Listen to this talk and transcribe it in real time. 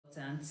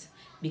important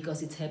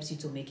because it helps you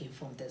to make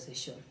informed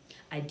decision.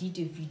 I did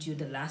a video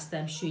the last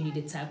time showing you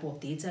the type of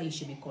data you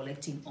should be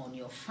collecting on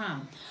your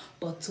farm,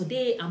 but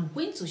today I'm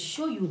going to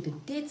show you the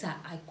data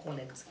I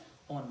collect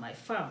on my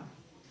farm.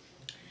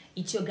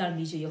 It's your girl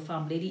Misha, your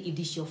farm lady. If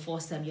this is your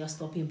first time you're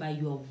stopping by,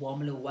 you're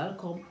warmly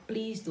welcome.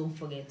 Please don't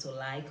forget to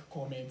like,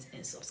 comment,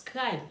 and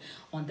subscribe.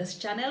 On this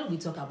channel, we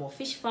talk about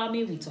fish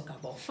farming, we talk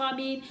about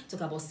farming,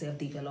 talk about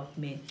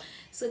self-development.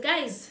 So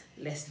guys,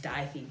 let's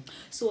dive in.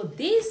 So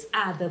these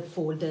are the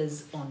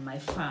folders on my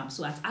farm.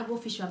 So at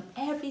Agrofish Farm,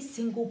 every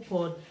single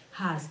pond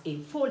has a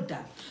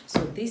folder. So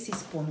this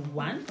is pond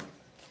 1,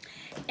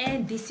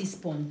 and this is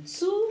pond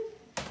 2,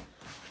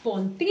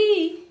 pond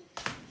 3,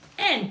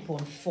 and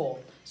pond 4.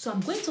 So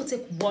I'm going to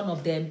take one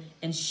of them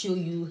and show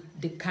you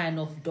the kind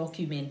of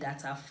document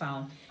that I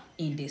found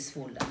in this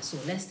folder. So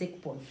let's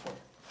take pond 4.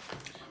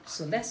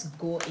 So let's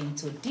go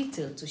into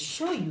detail to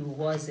show you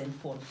what's in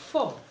pond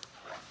 4.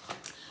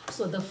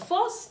 So the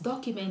first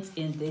document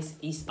in this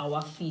is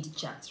our feed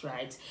chart,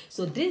 right?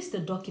 So this is the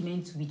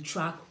document we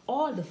track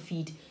all the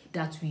feed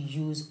that we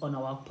use on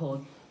our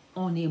pond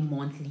on a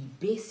monthly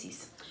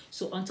basis.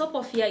 So on top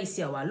of here, you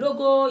see our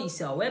logo, you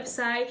see our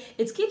website.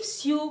 It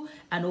gives you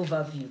an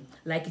overview,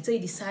 like it tells you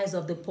the size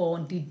of the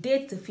pond, the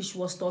date the fish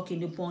was stocked in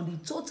the pond,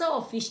 the total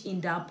of fish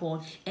in that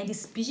pond, and the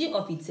species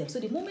of itself. So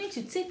the moment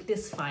you take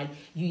this file,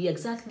 you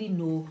exactly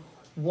know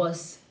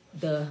what's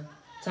the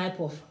type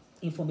of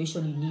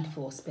information you need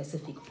for a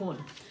specific pond.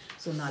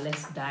 So now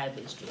let's dive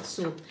in straight.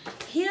 So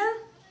here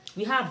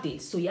we have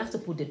dates. So you have to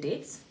put the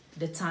dates,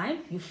 the time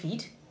you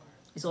feed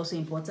is also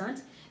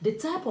important, the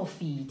type of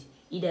feed,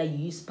 either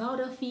you use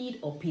powder feed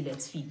or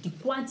pellet feed, the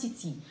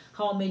quantity,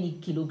 how many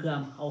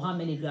kilogram or how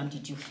many gram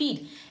did you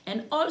feed,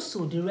 and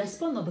also the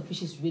response of the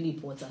fish is really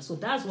important. So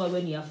that's why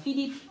when you are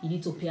feeding, you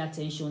need to pay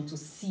attention to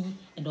see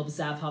and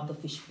observe how the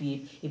fish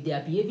behave, if they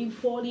are behaving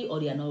poorly or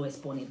they are not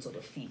responding to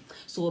the feed.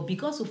 So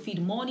because we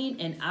feed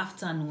morning and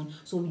afternoon,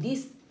 so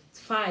this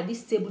file,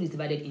 this table is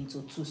divided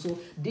into two. So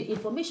the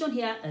information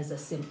here is the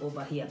same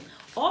over here.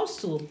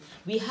 Also,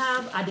 we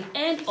have at the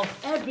end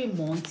of every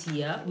month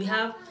here, we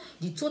have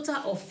the total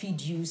of feed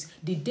use,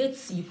 the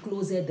dates you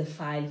closed the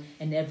file,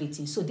 and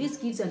everything. So this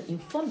gives an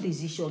informed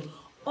decision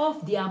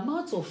of the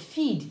amount of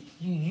feed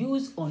you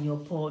use on your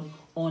pond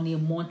on a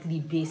monthly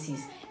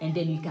basis, and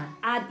then you can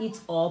add it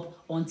up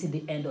until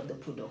the end of the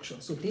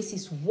production. So this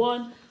is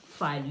one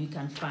file you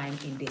can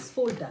find in this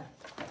folder.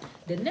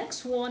 The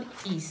next one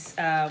is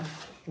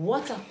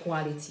water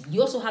quality.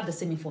 You also have the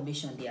same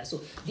information there.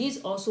 So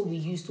these also we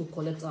use to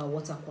collect our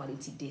water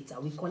quality data.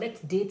 We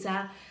collect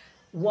data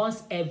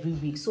once every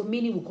week, so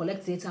meaning we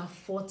collect data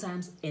 4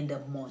 times in the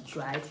month,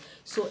 right?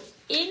 So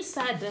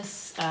inside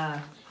this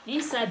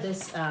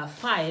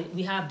file,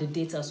 we have the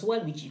data as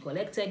well, which you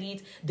collected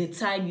it, the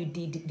time you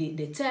did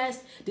the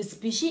test, the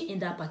species in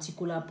that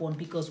particular pond,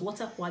 because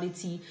water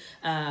quality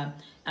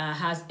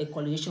has a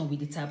correlation with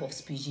the type of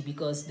species,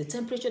 because the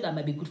temperature that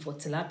might be good for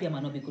tilapia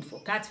might not be good for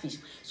catfish.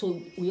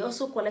 So we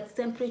also collect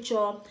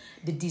temperature,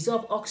 the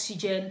dissolved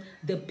oxygen,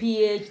 the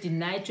pH, the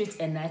nitrates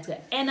and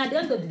nitrate, and at the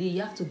end of the day,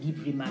 you have to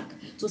give remark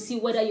to see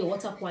whether your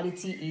water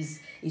quality is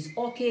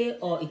okay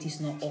or it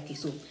is not okay.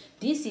 So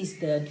this is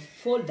the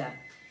folder,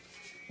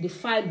 the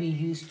file we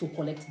use to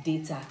collect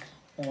data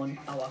on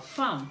our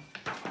farm.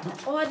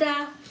 The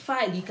other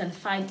file you can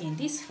find in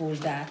this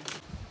folder,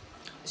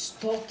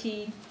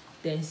 stocking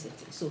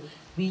density. So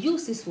we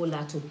use this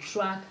folder to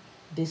track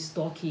the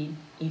stocking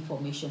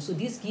information. So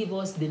this gives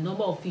us the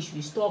number of fish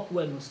we stock,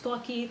 when we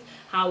stock it,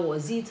 how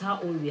was it,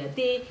 how old were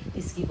they.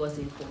 This gives us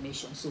the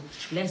information. So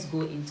let's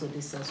go into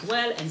this as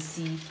well and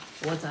see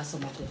what are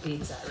some of the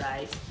data,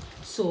 right?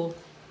 So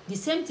the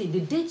same thing,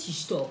 the date you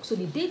stock. So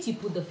the date you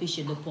put the fish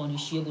in the pond, you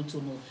should be able to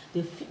know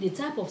the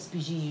type of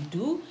species you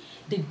do,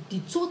 the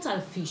total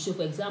fish. So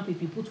for example,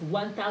 if you put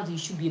 1,000, you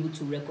should be able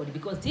to record it,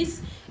 because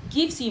this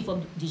gives you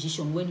informed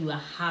decision when you are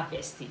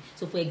harvesting.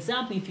 So for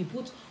example, if you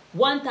put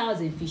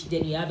 1,000 fish,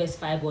 then you harvest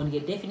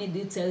 500,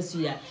 definitely tells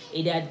you that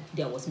either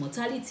there was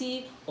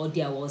mortality or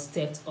there was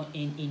theft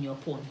in your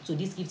pond. So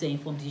this gives an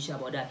informed decision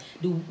about that.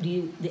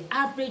 The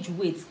average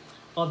weight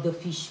of the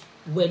fish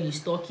when you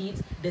stock it,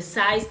 the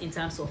size in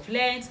terms of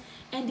length,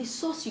 and the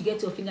source you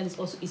get your fingerlings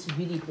also is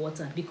really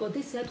important, because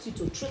this helps you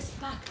to trace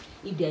back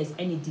if there is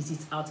any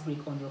disease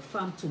outbreak on your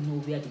farm, to know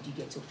where did you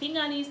get your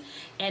fingerlings,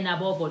 and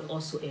above all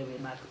also a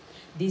remark.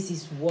 This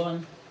is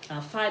one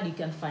file you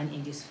can find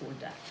in this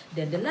folder.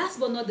 Then the last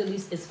but not the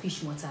least is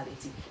fish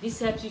mortality. This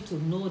helps you to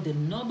know the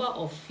number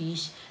of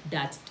fish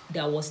that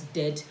was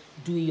dead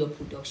during your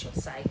production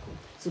cycle.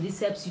 So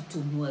this helps you to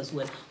know as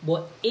well.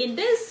 But in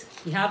this,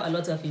 we have a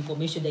lot of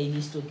information that you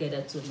need to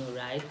gather to know,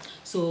 right?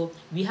 So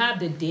we have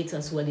the date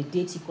as well, the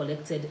date you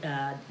collected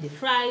the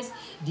fries,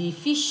 the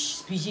fish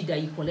species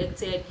that you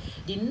collected,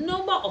 the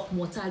number of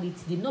mortality,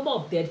 the number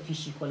of dead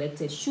fish you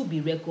collected should be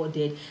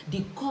recorded,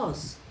 the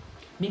cause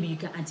maybe you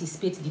can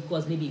anticipate the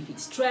cause. Maybe if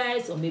it's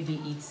stress or maybe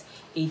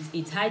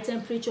it's high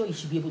temperature, you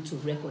should be able to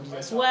record it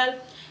as well.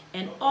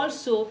 And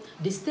also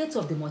the state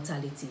of the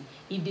mortality.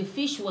 If the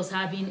fish was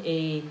having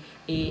a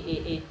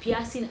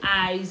piercing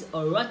eyes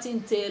or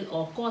rotten tail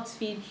or cut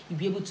fin, you'll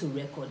be able to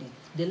record it.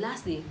 The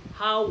last thing,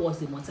 how was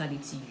the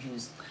mortality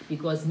used?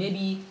 Because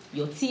maybe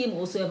your team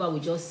or whoever will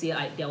just say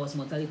there was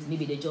mortality.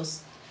 Maybe they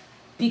just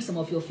pick some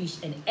of your fish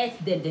and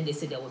ate them, then they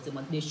said there was a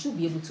mortality. They should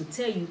be able to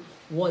tell you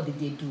what did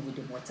they do with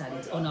the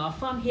mortality. On our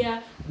farm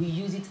here, we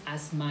use it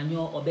as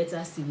manure, or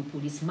better still, we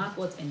put this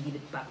market and give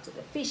it back to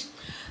the fish.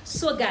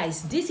 So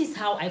guys, this is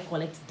how I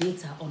collect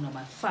data on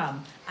my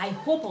farm. I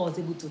hope I was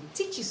able to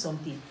teach you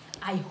something.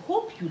 I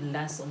hope you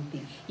learned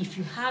something. If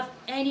you have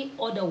any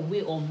other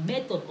way or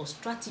method or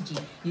strategy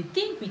you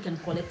think we can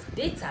collect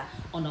data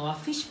on our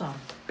fish farm,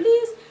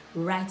 please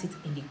write it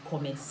in the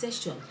comment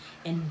section.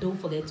 And don't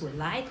forget to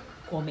like,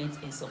 comment,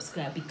 and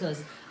subscribe,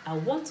 because I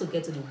want to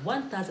get to the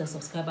 1,000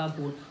 subscriber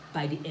goal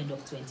by the end of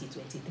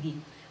 2023.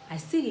 I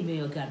still remain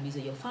your girl,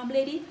 Mizo, your farm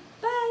lady.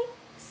 Bye.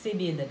 See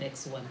me in the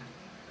next one.